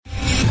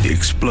The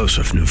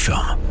explosive new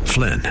film,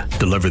 Flynn,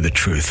 deliver the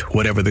truth,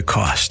 whatever the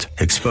cost,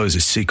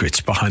 exposes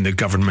secrets behind the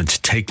government's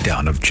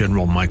takedown of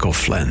General Michael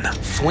Flynn.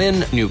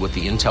 Flynn knew what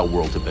the intel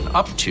world had been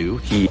up to.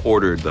 He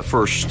ordered the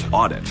first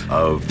audit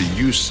of the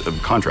use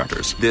of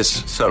contractors.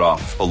 This set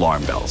off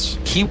alarm bells.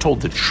 He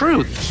told the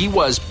truth. He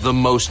was the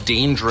most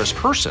dangerous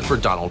person for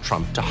Donald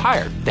Trump to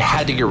hire. They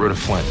had to get rid of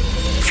Flynn.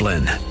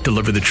 Flynn,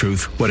 deliver the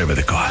truth, whatever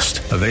the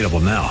cost. Available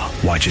now.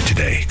 Watch it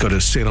today. Go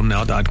to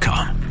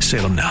salemnow.com.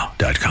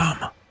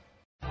 salemnow.com.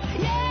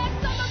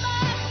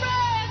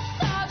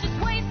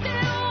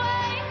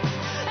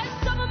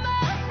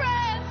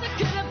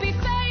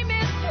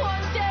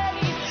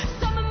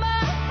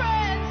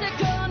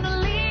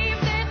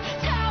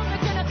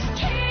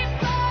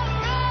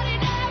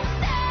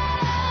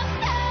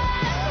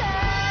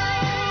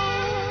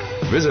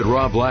 Visit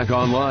Rob Black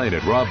online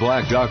at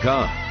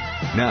robblack.com.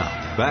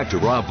 Now, back to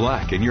Rob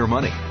Black and Your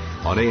Money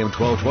on AM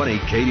 1220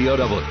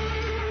 KDOW.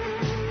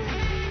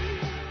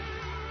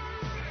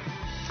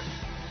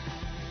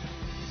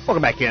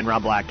 Welcome back in,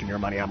 Rob Black and Your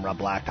Money. I'm Rob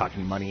Black,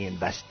 talking money,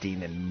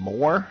 investing, and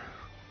more.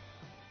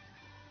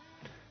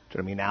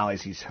 Joining me now,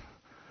 as he's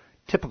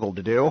typical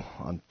to do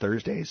on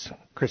Thursdays,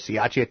 Chris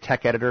Ciaccia,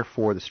 tech editor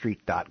for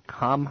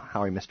TheStreet.com.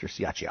 How are you, Mr.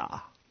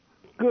 Ciaccia?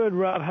 Good,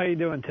 Rob. How you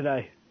doing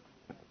today?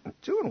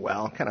 Doing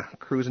well, kind of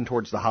cruising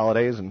towards the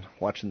holidays and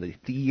watching the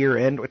year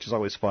end, which is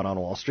always fun on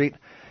Wall Street.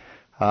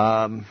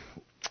 The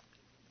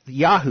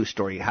Yahoo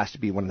story has to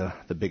be one of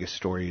the biggest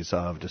stories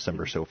of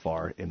December so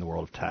far in the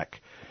world of tech.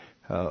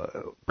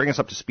 Bring us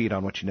up to speed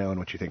on what you know and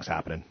what you think's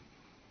happening.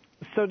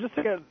 So just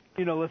to get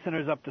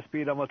listeners up to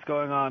speed on what's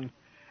going on,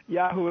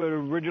 Yahoo had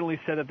originally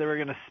said that they were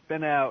going to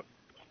spin out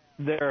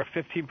their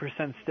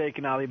 15% stake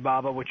in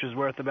Alibaba, which is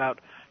worth about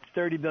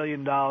 $30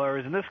 billion,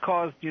 and this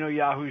caused,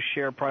 Yahoo's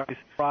share price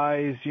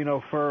rise,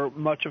 for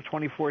much of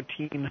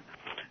 2014.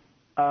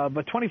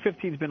 But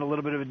 2015 has been a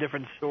little bit of a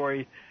different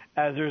story,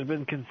 as there's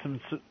been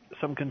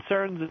some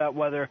concerns about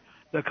whether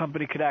the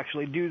company could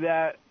actually do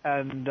that,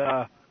 and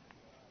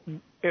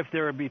if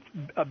there would be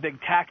a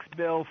big tax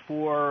bill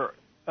for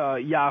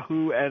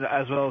Yahoo, and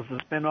as well as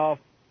the spinoff.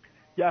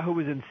 Yahoo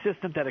was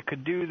insistent that it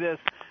could do this.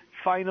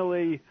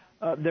 Finally,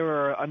 there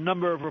were a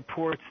number of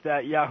reports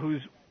that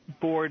Yahoo's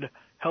board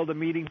held a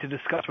meeting to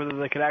discuss whether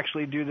they could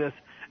actually do this,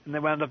 and they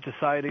wound up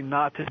deciding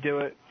not to do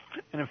it.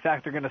 And in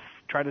fact, they're going to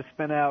try to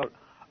spin out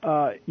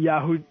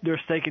Yahoo, their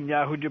stake in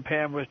Yahoo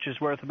Japan, which is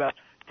worth about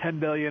 $10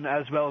 billion,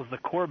 as well as the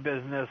core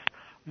business,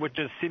 which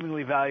is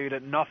seemingly valued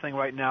at nothing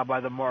right now by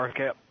the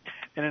market,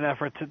 in an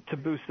effort to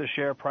boost the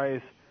share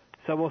price.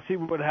 So we'll see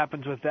what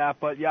happens with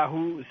that. But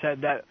Yahoo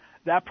said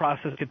that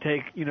process could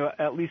take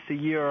at least a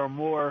year or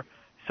more.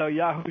 So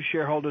Yahoo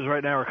shareholders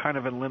right now are kind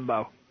of in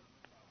limbo.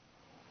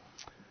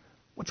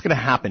 What's going to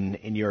happen,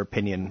 in your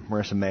opinion,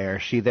 Marissa Mayer?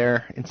 Is she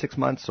there in 6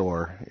 months,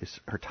 or is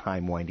her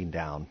time winding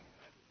down?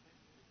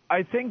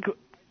 I think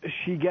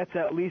she gets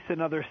at least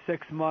another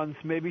 6 months.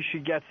 Maybe she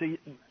gets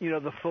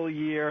the full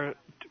year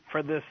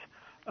for this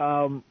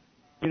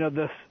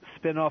this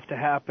spinoff to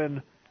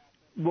happen.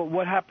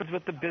 What happens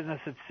with the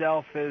business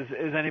itself is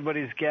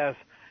anybody's guess.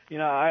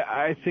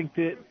 I think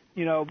that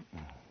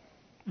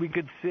we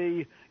could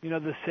see the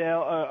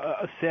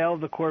a sale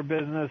of the core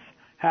business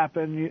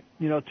happen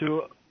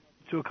to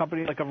a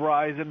company like a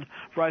Verizon.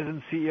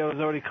 Verizon CEO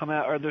has already come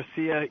out, or their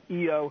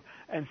CEO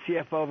and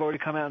CFO have already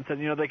come out and said,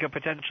 they could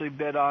potentially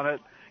bid on it.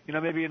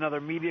 Maybe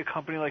another media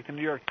company like the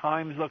New York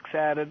Times looks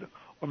at it,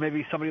 or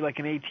maybe somebody like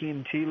an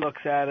AT&T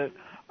looks at it.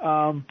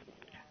 I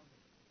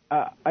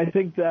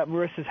think that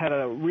Marissa's had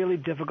a really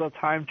difficult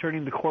time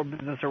turning the core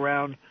business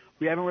around.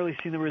 We haven't really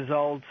seen the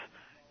results.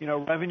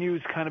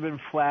 Revenue's kind of been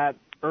flat.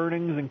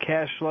 Earnings and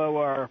cash flow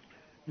are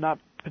not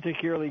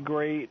particularly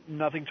great,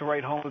 nothing to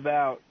write home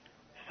about.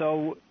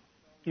 So,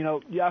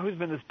 Yahoo's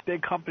been this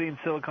big company in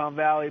Silicon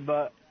Valley,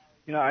 but,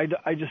 I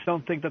just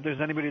don't think that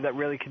there's anybody that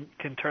really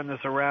can turn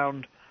this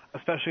around,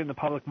 especially in the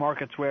public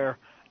markets where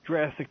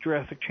drastic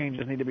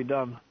changes need to be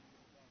done.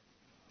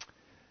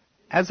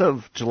 As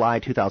of July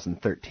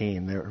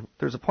 2013,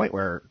 there's a point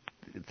where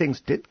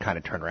things did kind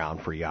of turn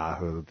around for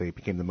Yahoo. They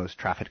became the most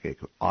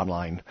trafficked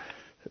online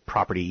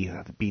property,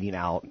 beating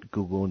out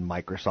Google and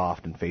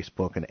Microsoft and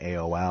Facebook and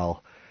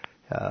AOL.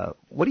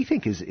 What do you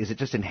think? Is it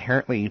just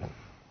inherently...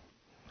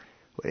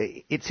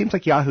 It seems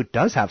like Yahoo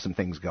does have some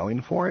things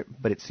going for it,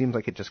 but it seems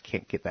like it just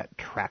can't get that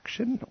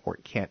traction, or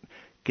it can't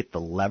get the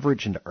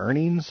leverage into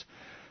earnings.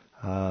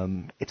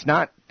 It's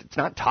not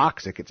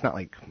toxic. It's not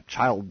like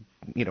child,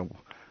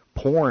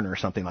 porn or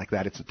something like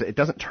that. It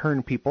doesn't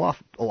turn people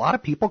off. A lot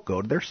of people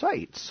go to their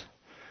sites.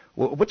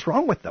 What's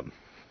wrong with them?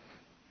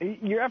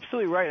 You're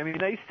absolutely right. I mean,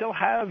 they still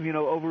have,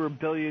 over 1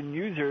 billion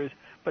users,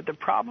 but the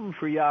problem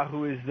for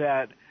Yahoo is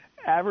that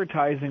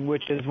advertising,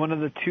 which is one of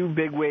the two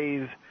big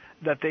ways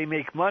that they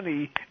make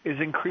money, is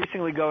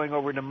increasingly going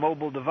over to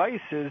mobile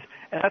devices,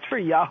 and that's where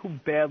Yahoo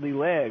badly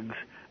lags.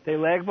 They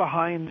lag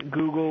behind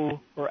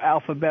Google or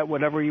Alphabet,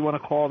 whatever you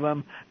want to call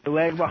them. They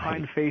lag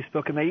behind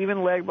Facebook, and they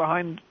even lag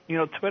behind,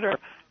 Twitter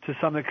to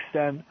some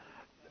extent.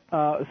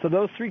 So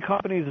those three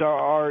companies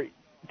are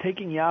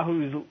taking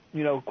Yahoo's,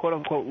 quote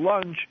unquote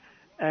lunch,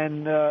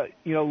 and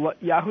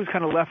Yahoo's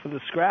kind of left with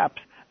the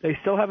scraps. They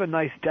still have a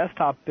nice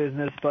desktop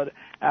business, but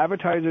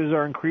advertisers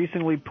are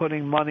increasingly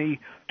putting money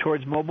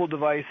towards mobile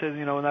devices,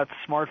 and that's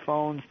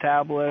smartphones,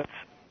 tablets,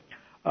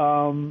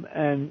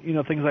 and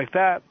things like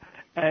that.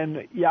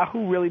 And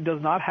Yahoo really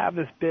does not have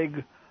this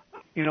big,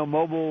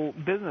 mobile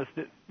business.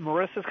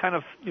 Marissa's kind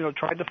of,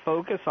 tried to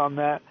focus on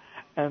that,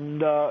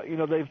 and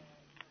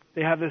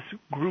they have this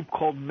group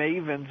called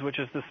Mavens, which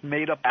is this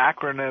made-up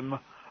acronym,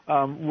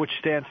 which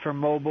stands for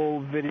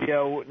Mobile,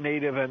 Video,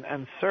 Native,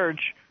 and Search.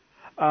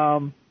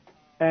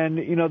 And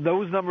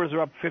those numbers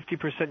are up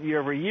 50%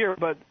 year over year,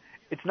 but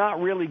it's not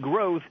really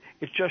growth.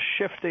 It's just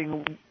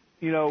shifting,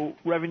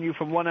 revenue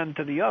from one end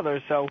to the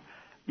other. So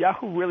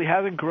Yahoo really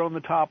hasn't grown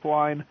the top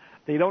line.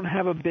 They don't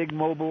have a big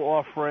mobile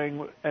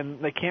offering, and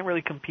they can't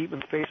really compete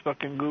with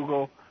Facebook and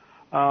Google.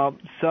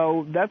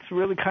 So that's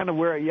really kind of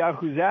where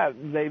Yahoo's at.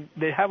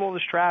 They have all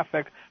this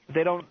traffic, but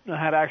they don't know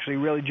how to actually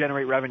really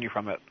generate revenue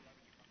from it.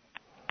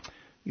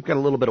 You've got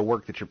a little bit of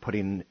work that you're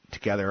putting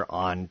together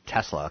on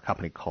Tesla, a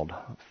company called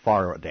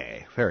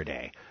Faraday,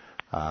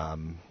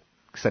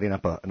 setting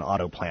up an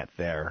auto plant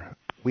there.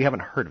 We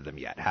haven't heard of them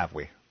yet, have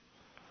we?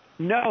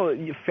 No,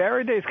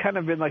 Faraday's kind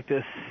of been like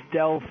this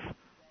stealth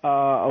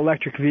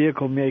electric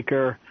vehicle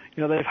maker.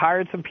 They've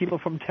hired some people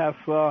from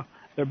Tesla.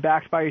 They're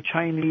backed by a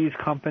Chinese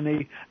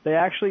company. They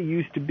actually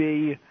used to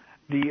be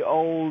the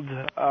old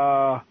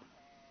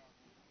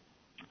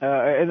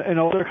an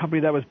older company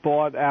that was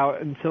bought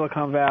out in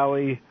Silicon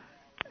Valley,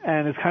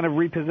 and has kind of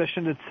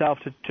repositioned itself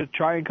to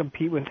try and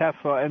compete with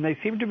Tesla. And they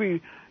seem to be,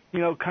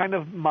 kind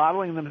of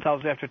modeling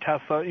themselves after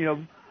Tesla.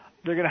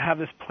 They're going to have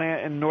this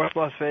plant in North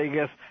Las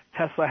Vegas.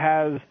 Tesla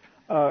has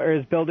or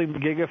is building the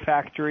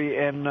Gigafactory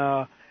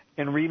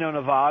in Reno,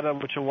 Nevada,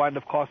 which will wind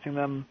up costing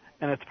them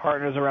and its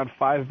partners around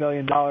 $5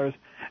 billion.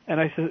 And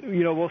I said,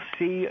 we'll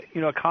see,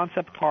 a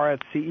concept car at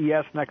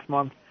CES next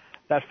month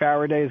that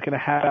Faraday is going to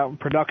have out in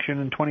production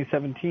in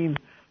 2017.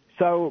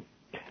 So,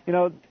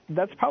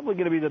 that's probably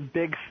going to be the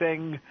big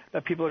thing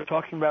that people are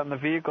talking about in the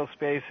vehicle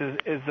space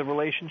is the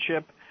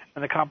relationship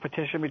and the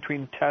competition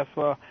between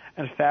Tesla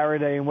and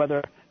Faraday, and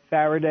whether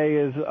Faraday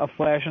is a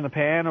flash in the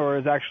pan or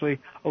is actually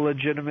a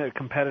legitimate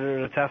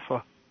competitor to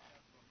Tesla.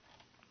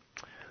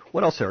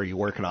 What else are you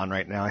working on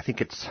right now? I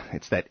think it's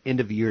that end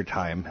of year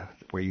time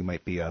where you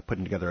might be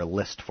putting together a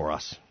list for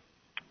us.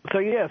 So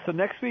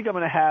next week I'm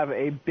going to have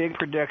a big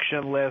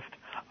prediction list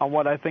on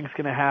what I think is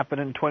going to happen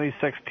in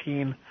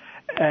 2016,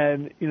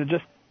 and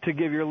just to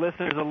give your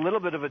listeners a little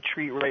bit of a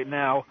treat right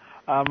now,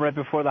 right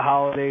before the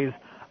holidays,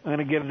 I'm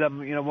going to give them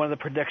one of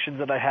the predictions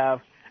that I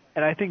have,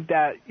 and I think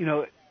that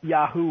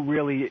Yahoo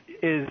really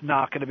is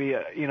not going to be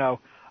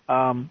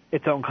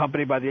its own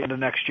company by the end of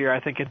next year. I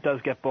think it does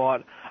get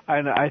bought,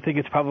 and I think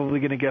it's probably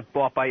going to get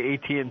bought by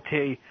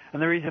AT&T.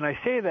 And the reason I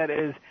say that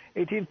is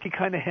AT&T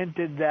kind of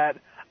hinted that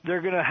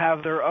they're going to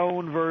have their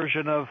own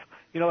version of,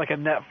 like a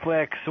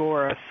Netflix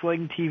or a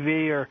Sling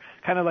TV, or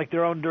kind of like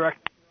their own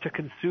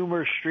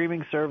direct-to-consumer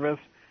streaming service.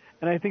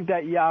 And I think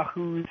that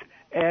Yahoo's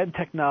ad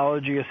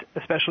technology,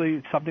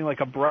 especially something like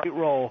a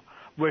Brightroll,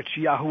 which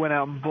Yahoo went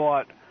out and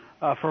bought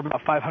for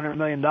about $500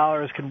 million,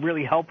 can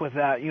really help with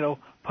that,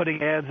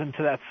 putting ads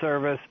into that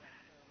service.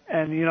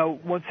 And,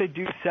 once they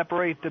do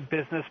separate the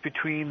business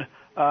between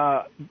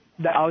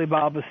the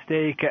Alibaba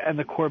stake and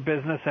the core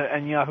business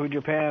and Yahoo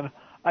Japan,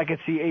 I could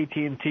see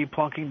AT&T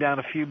plunking down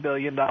a few $1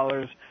 billion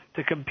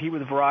to compete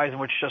with Verizon,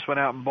 which just went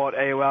out and bought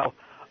AOL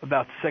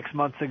about 6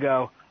 months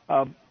ago,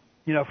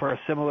 for a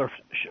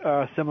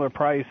similar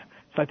price.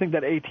 So I think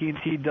that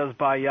AT&T does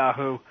buy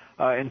Yahoo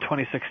in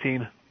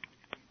 2016.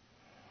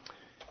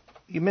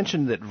 You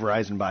mentioned that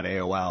Verizon bought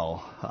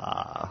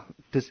AOL.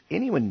 Does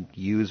anyone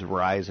use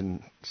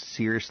Verizon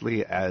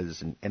seriously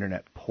as an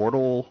internet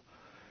portal?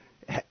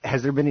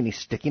 Has there been any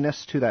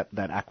stickiness to that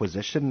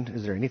acquisition?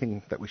 Is there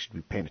anything that we should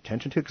be paying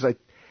attention to? Because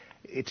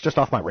it's just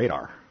off my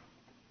radar.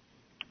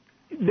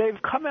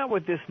 They've come out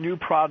with this new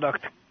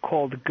product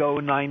called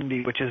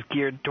Go90, which is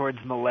geared towards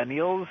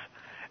millennials,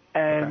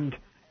 and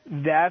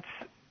that's,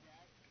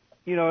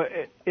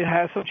 it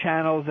has some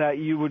channels that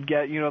you would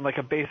get, like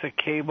a basic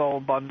cable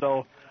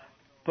bundle,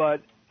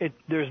 but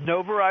there's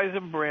no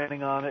Verizon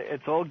branding on it.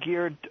 It's all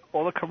geared,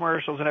 all the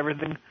commercials and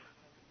everything.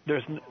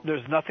 There's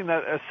nothing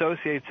that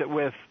associates it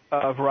with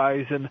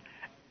Verizon,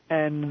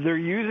 and they're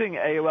using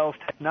AOL's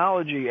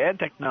ad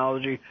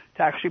technology,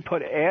 to actually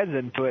put ads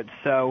into it.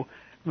 So,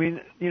 I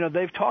mean,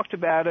 they've talked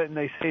about it and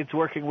they say it's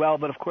working well,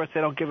 but of course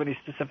they don't give any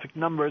specific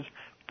numbers,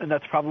 and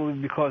that's probably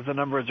because the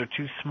numbers are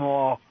too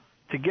small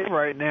to give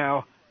right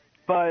now.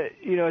 But,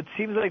 it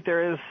seems like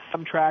there is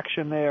some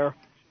traction there,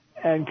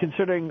 and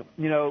considering,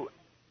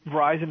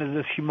 Verizon is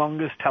this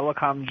humongous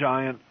telecom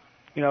giant,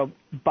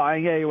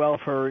 buying AOL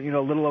for,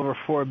 a little over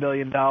 $4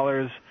 billion,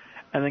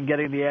 and then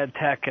getting the ad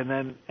tech and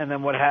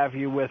then what have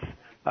you with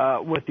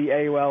the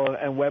AOL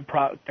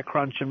and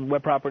Crunch and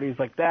web properties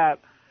like that,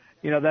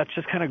 that's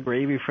just kind of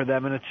gravy for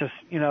them. And it's just,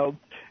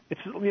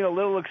 it's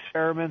little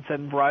experiments,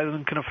 and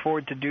Verizon can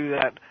afford to do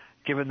that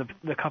given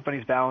the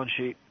company's balance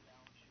sheet.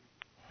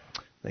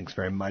 Thanks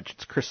very much.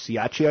 It's Chris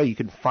Ciaccia. You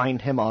can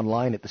find him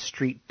online at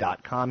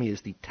thestreet.com. He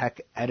is the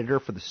tech editor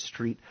for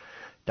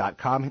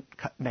thestreet.com.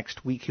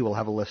 Next week, he will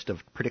have a list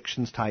of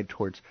predictions tied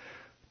towards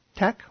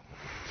tech,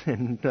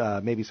 and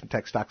maybe some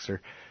tech stocks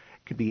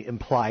could be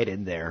implied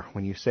in there.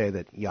 When you say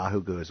that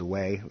Yahoo goes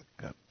away,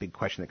 a big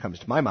question that comes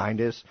to my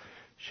mind is,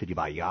 should you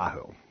buy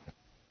Yahoo?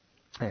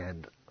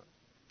 And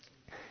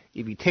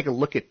if you take a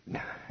look at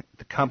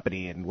the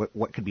company and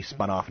what could be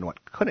spun off and what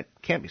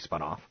can't be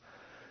spun off,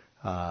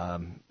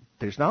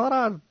 there's not a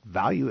lot of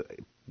value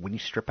when you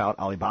strip out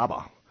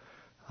Alibaba.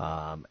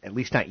 At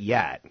least not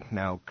yet.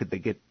 Now, could they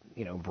get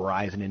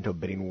Verizon into a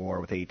bidding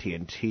war with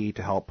AT&T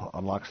to help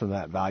unlock some of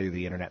that value of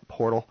the internet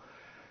portal?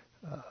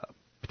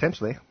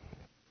 Potentially.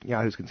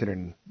 Yahoo's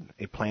considering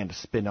a plan to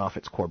spin off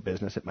its core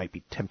business. It might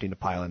be tempting to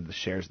pile into the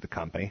shares of the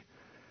company.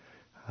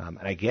 And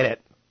I get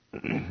it.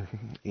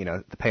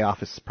 The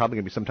payoff is probably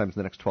going to be sometime in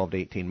the next 12 to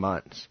 18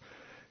 months.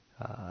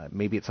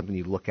 Maybe it's something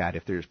you look at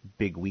if there's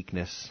big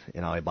weakness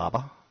in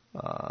Alibaba.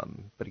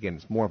 But again,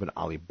 it's more of an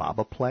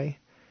Alibaba play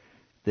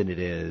than it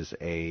is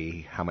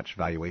how much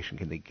valuation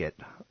can they get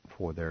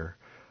for their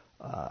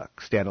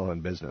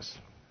standalone business.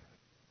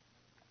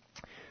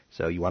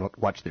 So you want to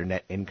watch their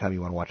net income,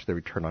 you want to watch their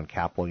return on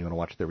capital, you want to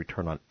watch their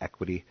return on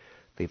equity.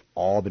 They've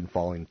all been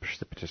falling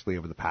precipitously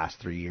over the past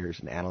 3 years,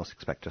 and analysts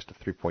expect just a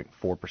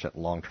 3.4%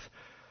 long.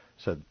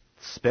 So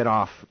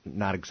spin-off,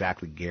 not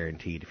exactly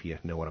guaranteed, if you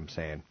know what I'm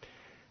saying.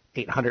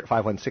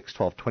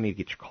 800-516-1220 to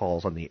get your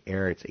calls on the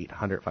air. It's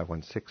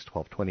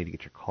 800-516-1220 to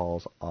get your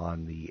calls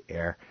on the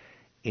air.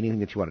 Anything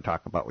that you want to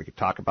talk about, we could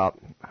talk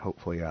about.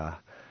 Hopefully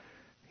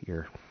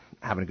you're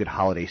having a good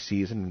holiday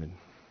season and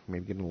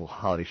maybe getting a little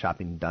holiday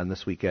shopping done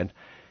this weekend.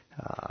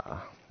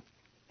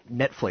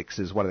 Netflix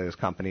is one of those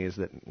companies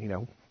that,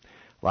 a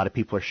lot of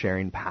people are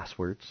sharing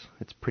passwords.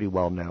 It's pretty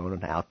well known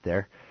and out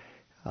there.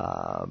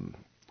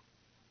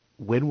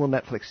 When will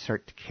Netflix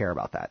start to care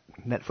about that?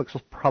 Netflix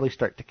will probably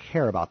start to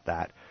care about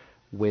that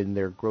when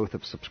their growth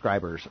of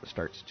subscribers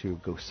starts to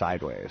go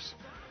sideways.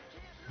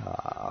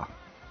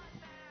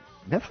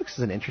 Netflix is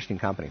an interesting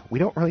company. We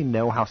don't really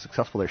know how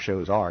successful their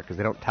shows are because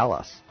they don't tell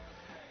us.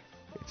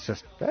 It's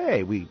just,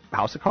 hey,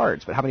 House of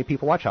Cards, but how many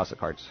people watch House of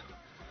Cards?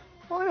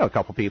 Well, I know a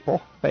couple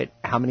people, but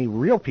how many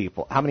real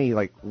people?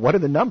 What are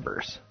the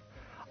numbers?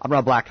 I'm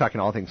Rob Black, talking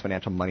all things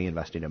financial, money,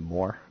 investing, and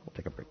more. We'll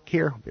take a break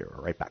here. We'll be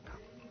right back.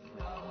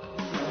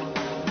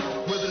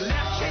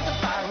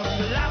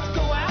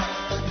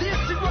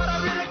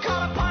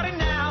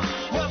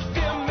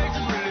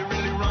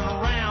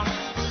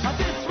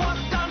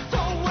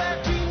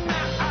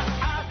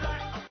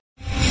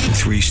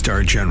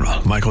 Three-star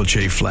General Michael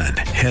J. Flynn,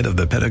 head of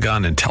the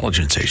Pentagon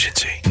Intelligence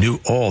Agency, knew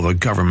all the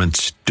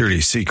government's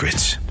dirty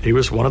secrets. He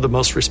was one of the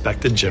most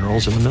respected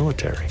generals in the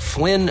military.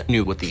 Flynn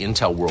knew what the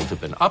intel world had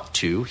been up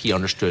to. He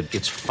understood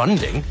its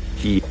funding.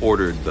 He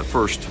ordered the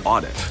first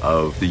audit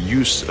of the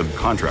use of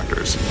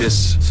contractors.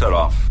 This set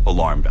off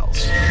alarm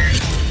bells.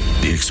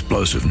 The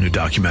explosive new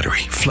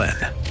documentary, Flynn,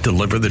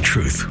 Deliver the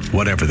Truth,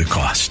 Whatever the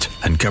Cost,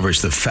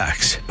 uncovers the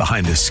facts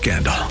behind this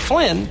scandal.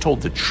 Flynn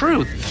told the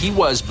truth. He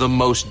was the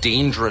most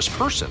dangerous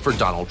person for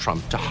Donald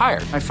Trump to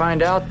hire. I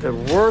find out the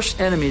worst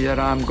enemy that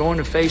I'm going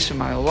to face in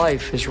my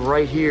life is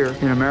right here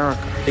in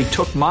America. They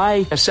took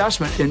my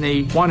assessment and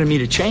they wanted me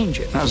to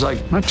change it. And I was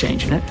like, I'm not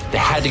changing it. They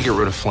had to get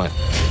rid of Flynn.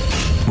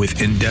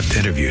 With in-depth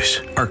interviews,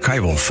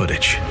 archival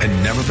footage,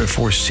 and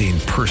never-before-seen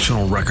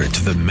personal records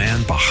of the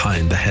man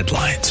behind the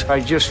headlines.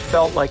 I just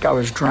felt like I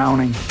was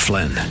drowning.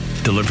 Flynn,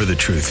 Deliver the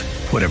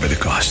Truth, Whatever the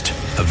Cost.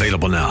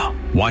 Available now.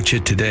 Watch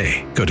it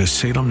today. Go to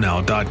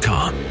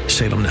salemnow.com.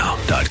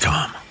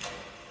 salemnow.com.